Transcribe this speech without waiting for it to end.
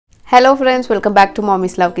Hello friends, welcome back to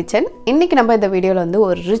Mommy's Love Kitchen. இன்னைக்கு நம்ம இந்த வீடியோல வந்து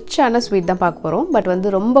ஒரு ரிச்சான ஸ்வீட் தான் பார்க்க போறோம். பட் வந்து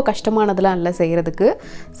ரொம்ப கஷ்டமானதெல்லாம் இல்ல செய்யிறதுக்கு.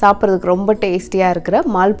 சாப்பிறதுக்கு ரொம்ப டேஸ்டியா இருக்கிற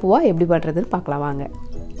மால்புவா எப்படி பண்றதுன்னு பார்க்கலாம் வாங்க.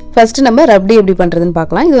 ஃபர்ஸ்ட் நம்ம ரப்டி எப்படி பண்றதுன்னு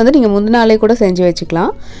பார்க்கலாம். இது வந்து நீங்க முந்தின நாளே கூட செஞ்சு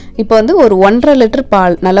வச்சுக்கலாம். இப்போ வந்து ஒரு 1.5 லிட்டர்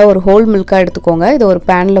பால் நல்ல ஒரு ஹோல் மில்கா எடுத்துக்கோங்க. இத ஒரு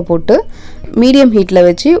panல போட்டு மீடியம் ஹீட்ல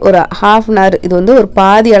வச்சு ஒரு half an hour இது வந்து ஒரு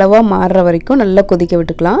பாதி அளவா மாறுற வரைக்கும் நல்லா கொதிக்க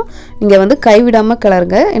விட்டுக்கலாம். நீங்க வந்து கைவிடாம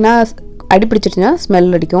கிளறுங்க. ஏனா அடி பிடிச்சிருச்சுனா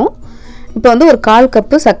ஸ்மெல் அடிக்கும். இப்போ வந்து ஒரு 1/4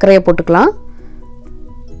 கப் சர்க்கரையை போட்டுக்கலாம்.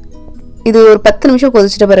 இது ஒரு 10 நிமிஷம்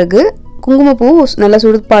கொதிச்சிட்ட பிறகு குங்குமப்பூ நல்ல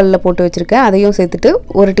சுடு பால்ல போட்டு வச்சிருக்கேன். அதையும் சேர்த்துட்டு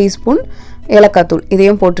 1 டீஸ்பூன் ஏலக்காய் தூள்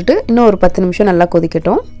இதையும் போட்டுட்டு இன்னும் ஒரு 10 நிமிஷம் நல்லா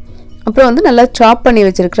கொதிக்கட்டும். அப்புறம் வந்து நல்லா சாப் பண்ணி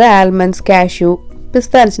வச்சிருக்கிற ஆல்மண்ட்ஸ், கேஷ்யூ,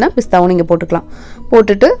 பிஸ்தா இருந்துச்சுனா பிஸ்தாவும் நீங்க போட்டுக்கலாம்.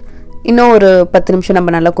 போட்டுட்டு இன்னும் ஒரு 10 நிமிஷம்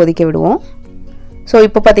நம்ம நல்லா கொதிக்க விடுவோம். சோ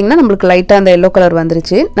இப்போ பாத்தீங்கன்னா நமக்கு லைட்டா அந்த yellow கலர்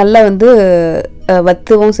வந்துருச்சு. நல்லா வந்து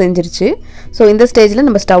வத்தவும் செஞ்சிருச்சு. சோ இந்த ஸ்டேஜ்ல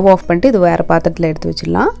நம்ம ஸ்டவ் ஆஃப் பண்ணிட்டு இது வேற பாத்திரத்துல எடுத்து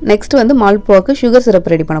வச்சிடலாம். நெக்ஸ்ட் வந்து மால்புவாக்கு சுகர் சிரப்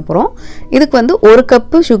ரெடி பண்ண போறோம். இதுக்கு வந்து 1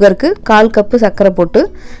 கப் சுகருக்கு 1/4 கப் சர்க்கரை போட்டு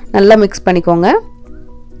நல்லா mix பண்ணிக்கோங்க.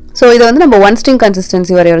 சோ இத வந்து நம்ம 1 ஸ்ட்ரிங்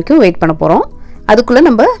கன்சிஸ்டன்சி வரைக்கும் வெயிட் பண்ண போறோம். அதுக்குள்ள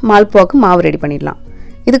நம்ம மால்புவாக்கு மாவு ரெடி பண்ணிடலாம்.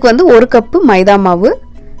 இதுக்கு வந்து 1 கப் மைதா மாவு,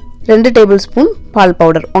 2 டேபிள்ஸ்பூன் பால்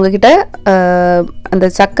பவுடர். உங்ககிட்ட அந்த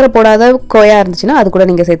சக்கரை போடாத கோயா இருந்துச்சுனா அது கூட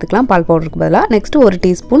நீங்க சேர்த்துக்கலாம் பால் பவுடருக்கு பதிலா. நெக்ஸ்ட் 1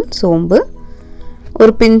 டீஸ்பூன் சோம்பு,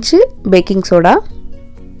 ஒரு பிஞ்ச் பேக்கிங் சோடா,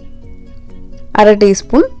 1/2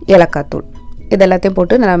 டீஸ்பூன் ஏலக்காய் தூள். இதெல்லாத்தையும்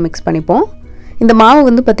போட்டு நல்லா mix பண்ணிப்போம். இந்த மாவு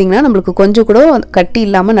வந்து பாத்தீங்கன்னா நமக்கு கொஞ்சம் கூட கட்டி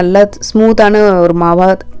இல்லாம நல்லா ஸ்மூத்தான ஒரு மாவா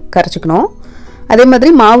கரைச்சுக்கணும். அதே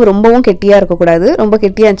மாதிரி மாவு ரொம்பவும் கெட்டியா இருக்க கூடாது. ரொம்ப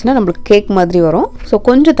கெட்டியா இருந்துச்சுனா நமக்கு கேக் மாதிரி வரும். சோ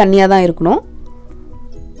கொஞ்சம் தண்ணியா தான் இருக்கணும்.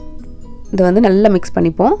 இது வந்து நல்லா mix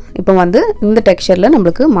பண்ணிப்போம். இப்போ வந்து இந்த டெக்ஸ்சர்ல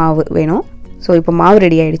நமக்கு மாவு வேணும். சோ இப்போ மாவு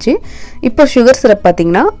ரெடி ஆயிடுச்சு. இப்போ sugar syrup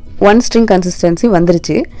பாத்தீங்கன்னா 1 ஸ்ட்ரிங் கன்சிஸ்டன்சி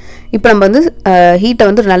வந்துருச்சு. இப்போ நம்ம வந்து ஹீட்ட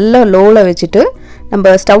வந்து நல்லா லோல வச்சிட்டு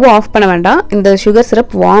நம்ம ஸ்டவ் ஆஃப் பண்ண வேண்டாம். இந்த sugar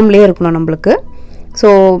syrup வார்ம்லயே இருக்கணும் நமக்கு. சோ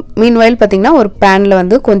மீன்வைல் பாத்தீங்கன்னா ஒரு panல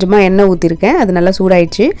வந்து கொஞ்சமா எண்ணெய் ஊத்தி இருக்கேன். அது நல்லா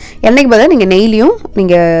சூடாயிடுச்சு. எண்ணெய்க்கு பதிலா நீங்க நெய்லியும்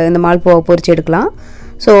நீங்க இந்த மால்புவாவை பொரிச்சு எடுக்கலாம்.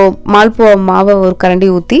 சோ மால்புவா மாவை ஒரு கரண்டி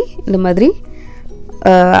ஊத்தி இந்த மாதிரி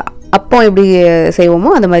அப்போ எப்படி செய்வோமோ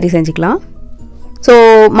அந்த மாதிரி செஞ்சுக்கலாம். சோ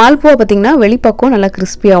மால்புவா பாத்தீங்கன்னா வெளிப்பக்கம் நல்லா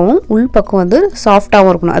கிறிஸ்பியாவும் உள் பக்கம் வந்து சாஃப்ட்டாவும்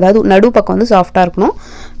இருக்கணும். அதாவது நடு பக்கம் வந்து சாஃப்ட்டா இருக்கணும்.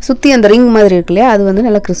 சுத்தி அந்த ரிங் மாதிரி இருக்குலையா அது வந்து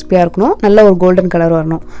நல்லா கிறிஸ்பியா இருக்கணும். நல்ல ஒரு கோல்டன் கலர்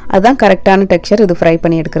வரணும். அதுதான் கரெக்டான டெக்ஸ்சர் இது ஃப்ரை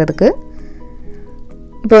பண்ணி எடுக்கிறதுக்கு.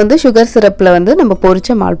 இப்போ வந்து sugar syrupல வந்து நம்ம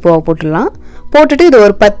பொரிச்ச மால்புவா போட்டுடலாம். போட்டுட்டு இது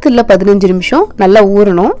ஒரு 10 இல்ல 15 நிமிஷம் நல்லா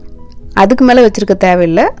ஊறணும். அதுக்கு மேல வச்சிருக்க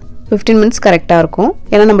தேவையில்லை. 15 மினிட்ஸ் கரெக்ட்டா இருக்கும்.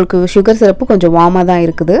 ஏன்னா நமக்கு sugar syrup கொஞ்சம் வார்மா தான்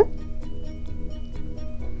இருக்குது.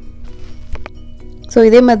 சோ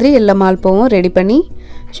இதே மாதிரி எல்லா மால்புவாவும் ரெடி பண்ணி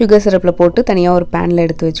sugar syrupல போட்டு தனியா ஒரு panல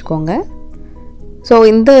எடுத்து வச்சுக்கோங்க. சோ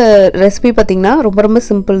இந்த ரெசிபி பாத்தீங்கன்னா ரொம்ப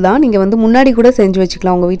சிம்பிள் தான். நீங்க வந்து முன்னாடி கூட செஞ்சு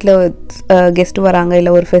வச்சுக்கலாம். உங்க வீட்ல கெஸ்ட் வராங்க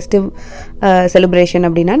இல்ல ஒரு ஃபெஸ்டிவ் செலிப்ரேஷன்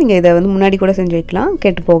அப்படினா நீங்க இத வந்து முன்னாடி கூட செஞ்சு வைக்கலாம்.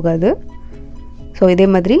 கெட்டு போகாது. சோ இதே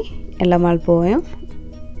மாதிரி எல்லா மால்புவாவையும்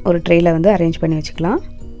ஒரு ட்ரேல வந்து அரேஞ்ச் பண்ணி வச்சுக்கலாம்.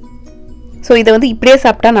 சோ இத வந்து இப்படியே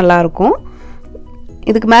சாப்பிட்டா நல்லா இருக்கும்.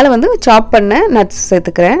 இதுக்கு மேல வந்து சாப் பண்ண நட்ஸ்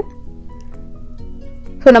சேர்த்துக்கிறேன்.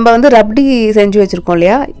 சோ நம்ம வந்து ரப்டி செஞ்சு வச்சிருக்கோம்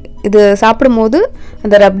இல்லையா? இது சாப்பிடும்போது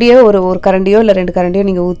அந்த ரப்டியை ஒரு கரண்டியோ இல்ல 2 கரண்டியோ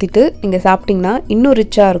நீங்க ஊத்திட்டு நீங்க சாப்பிட்டீங்கன்னா இன்னும்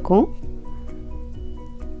ரிச்சா இருக்கும்.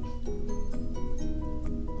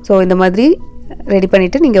 சோ இந்த மாதிரி ரெடி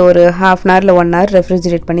பண்ணிட்டு நீங்க ஒரு half an hour இல்ல 1 hour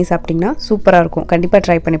ரெஃப்ரிஜரேட் பண்ணி சாப்பிட்டீங்கன்னா சூப்பரா இருக்கும். கண்டிப்பா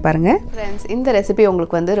ட்ரை பண்ணி பாருங்க. फ्रेंड्स இந்த ரெசிபி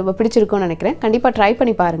உங்களுக்கு வந்து ரொம்ப பிடிச்சிருக்கும்னு நினைக்கிறேன். கண்டிப்பா ட்ரை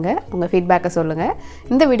பண்ணி பாருங்க. உங்க ஃபீட்பேக்கை சொல்லுங்க.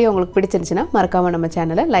 இந்த வீடியோ உங்களுக்கு பிடிச்சிருந்துச்சுனா மறக்காம நம்ம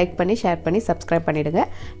சேனலை லைக் பண்ணி ஷேர் பண்ணி சப்ஸ்கிரைப் பண்ணிடுங்க.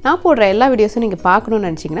 நான் போடுற எல்லா வீடியோஸும் நீங்க பார்க்கணும்னு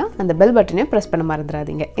நினைச்சீங்கன்னா அந்த பெல் பட்டனையும் பிரஸ் பண்ண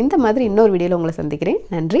மறந்துடாதீங்க. இந்த மாதிரி இன்னொரு வீடியோல உங்களை சந்திக்கிறேன்.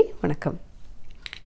 நன்றி, வணக்கம்.